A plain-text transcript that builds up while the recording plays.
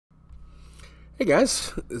Hey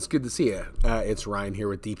guys, it's good to see you. It's Ryan here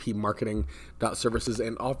with DP Marketing.Services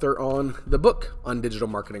and author on the book on digital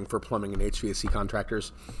marketing for plumbing and HVAC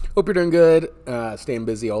contractors. Hope you're doing good, staying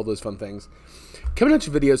busy, all those fun things. Coming at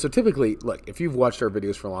your videos. So typically, look, if you've watched our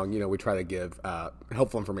videos for long, we try to give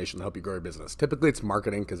helpful information to help you grow your business. Typically it's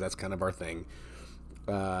marketing because that's kind of our thing.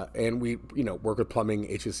 And we, work with plumbing,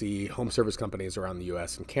 HVAC, home service companies around the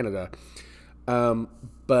US and Canada.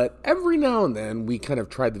 But every now and then we kind of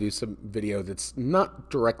try to do some video that's not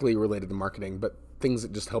directly related to marketing, but things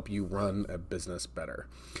that just help you run a business better.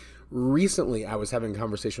 Recently, I was having a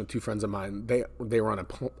conversation with two friends of mine. They run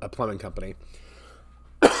a plumbing company,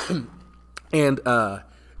 and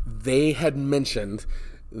they had mentioned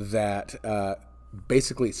that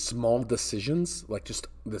basically small decisions, like just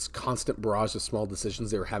this constant barrage of small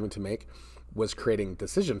decisions they were having to make, was creating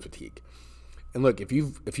decision fatigue. And look, if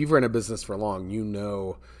you've run a business for long, you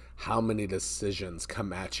know how many decisions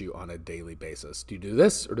come at you on a daily basis. Do you do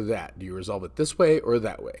this or do that? Do you resolve it this way or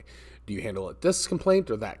that way? Do you handle it this complaint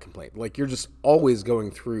or that complaint? Like, you're just always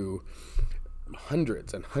going through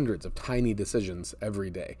hundreds and hundreds of tiny decisions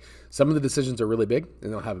every day. Some of the decisions are really big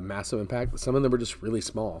and they'll have a massive impact. Some of them are just really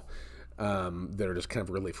small, that are just kind of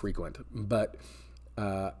really frequent. But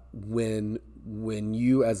when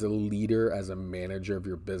you as a leader, as a manager of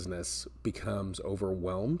your business becomes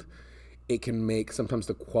overwhelmed, it can make sometimes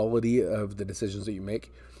the quality of the decisions that you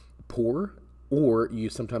make poor, or you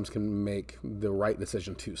sometimes can make the right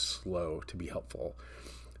decision too slow to be helpful.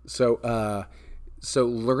 So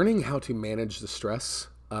learning how to manage the stress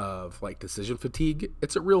of like decision fatigue,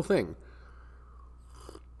 it's a real thing.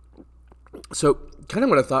 So kind of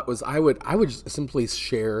what I thought was I would just simply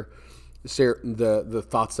share the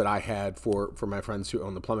thoughts that I had for my friends who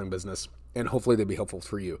own the plumbing business, and hopefully they'd be helpful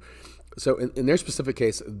for you. So in their specific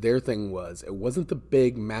case, their thing was, it wasn't the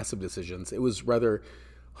big, massive decisions. It was rather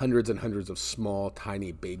hundreds and hundreds of small,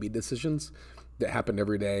 tiny baby decisions that happened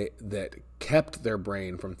every day that kept their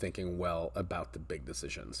brain from thinking well about the big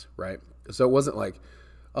decisions, right? So it wasn't like,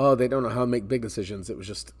 oh, they don't know how to make big decisions. It was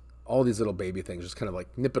just all these little baby things just kind of like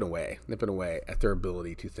nipping away at their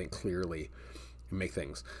ability to think clearly and make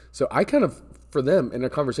things. So I kind of, for them in a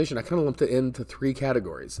conversation, I kind of lumped it into three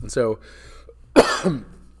categories. And so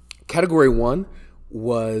category one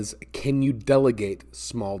was, can you delegate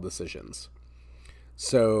small decisions?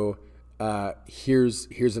 So here's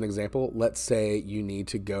an example. Let's say you need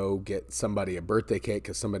to go get somebody a birthday cake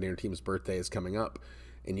because somebody in your team's birthday is coming up.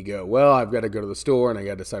 And you go, well, I've got to go to the store and I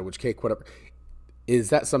got to decide which cake, whatever. Is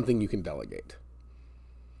that something you can delegate?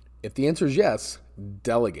 If the answer is yes,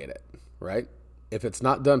 delegate it, right? If it's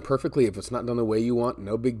not done perfectly, if it's not done the way you want,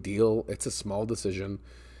 no big deal. It's a small decision,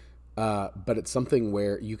 but it's something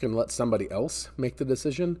where you can let somebody else make the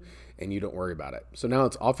decision and you don't worry about it. So now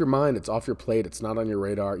it's off your mind, it's off your plate, it's not on your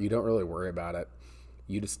radar. You don't really worry about it.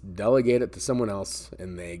 You just delegate it to someone else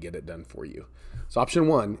and they get it done for you. So option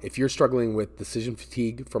one, if you're struggling with decision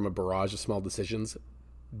fatigue from a barrage of small decisions,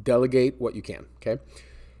 delegate what you can, okay?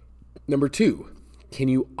 Number two, can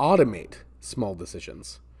you automate small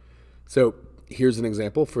decisions? So here's an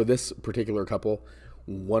example for this particular couple.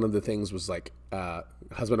 One of the things was like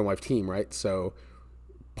husband and wife team, right? So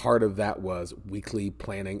part of that was weekly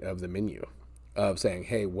planning of the menu, of saying,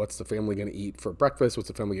 hey, what's the family going to eat for breakfast? What's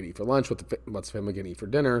the family going to eat for lunch? What's the family going to eat for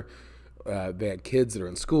dinner? They had kids that are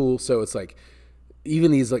in school. So it's like,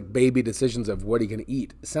 even these like baby decisions of what are you going to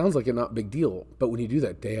eat, sounds like a not big deal. But when you do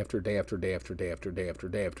that day after day after day after day after day after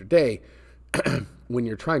day after day, when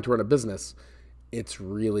you're trying to run a business, it's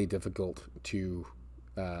really difficult to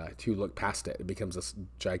look past it. It becomes this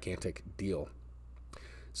gigantic deal.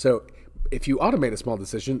 So if you automate a small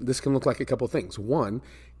decision, this can look like a couple of things. One,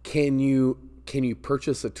 can you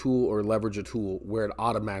purchase a tool or leverage a tool where it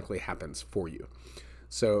automatically happens for you?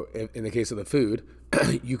 So in the case of the food,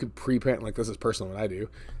 you could pre-plan, like this is personal what I do.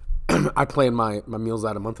 I plan my meals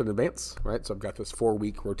out a month in advance, right? So I've got this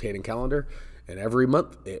 4-week rotating calendar, and every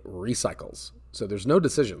month it recycles. So there's no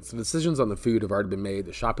decisions. The decisions on the food have already been made.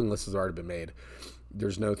 The shopping list has already been made.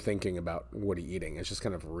 There's no thinking about what are you eating. It's just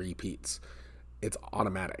kind of repeats. It's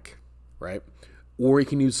automatic, right? Or you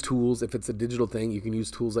can use tools. If it's a digital thing, you can use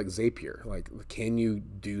tools like Zapier. Like, can you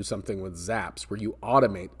do something with Zaps where you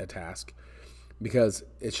automate a task? Because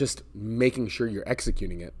it's just making sure you're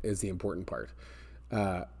executing it is the important part.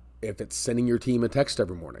 If it's sending your team a text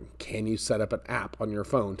every morning, can you set up an app on your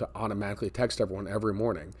phone to automatically text everyone every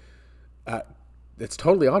morning? It's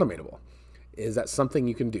totally automatable. Is that something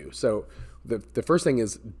you can do? So the first thing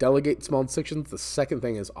is delegate small decisions. The second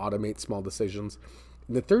thing is automate small decisions.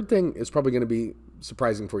 And the third thing is probably going to be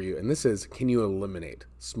surprising for you. And this is, can you eliminate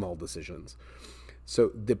small decisions?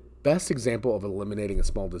 So the best example of eliminating a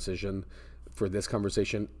small decision for this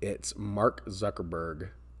conversation, it's Mark Zuckerberg,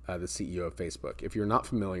 the CEO of Facebook. If you're not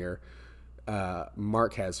familiar,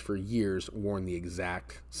 Mark has for years worn the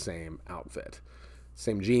exact same outfit.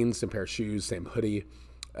 Same jeans, same pair of shoes, same hoodie.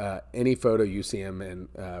 Any photo you see him in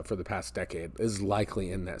for the past decade is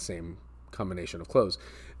likely in that same combination of clothes.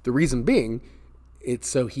 The reason being, it's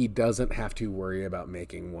so he doesn't have to worry about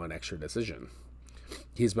making one extra decision.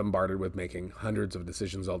 He's bombarded with making hundreds of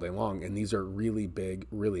decisions all day long, and these are really big,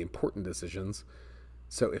 really important decisions.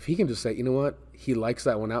 So if he can just say, you know what, he likes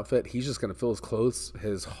that one outfit, he's just going to fill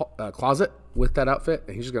his closet with that outfit,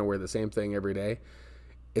 and he's just going to wear the same thing every day.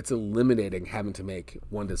 It's eliminating having to make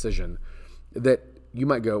one decision that you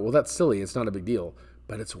might go, well, that's silly, it's not a big deal,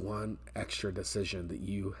 but it's one extra decision that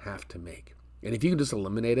you have to make. And if you can just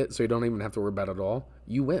eliminate it so you don't even have to worry about it at all,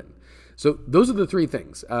 you win. So those are the three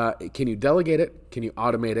things. Can you delegate it? Can you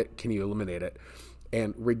automate it? Can you eliminate it?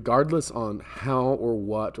 And regardless on how or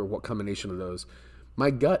what combination of those,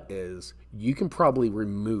 my gut is you can probably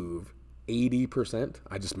remove 80%.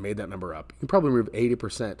 I just made that number up. You can probably remove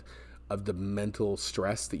 80% of the mental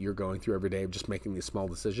stress that you're going through every day of just making these small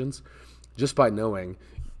decisions just by knowing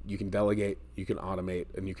you can delegate, you can automate,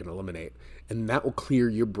 and you can eliminate. And that will clear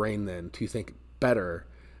your brain then to think better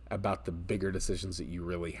about the bigger decisions that you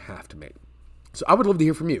really have to make. So I would love to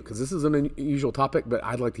hear from you because this is an unusual topic, but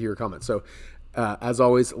I'd like to hear your comments. So as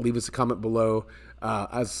always, leave us a comment below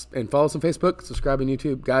and follow us on Facebook, subscribe on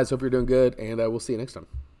YouTube. Guys, hope you're doing good, and we'll see you next time.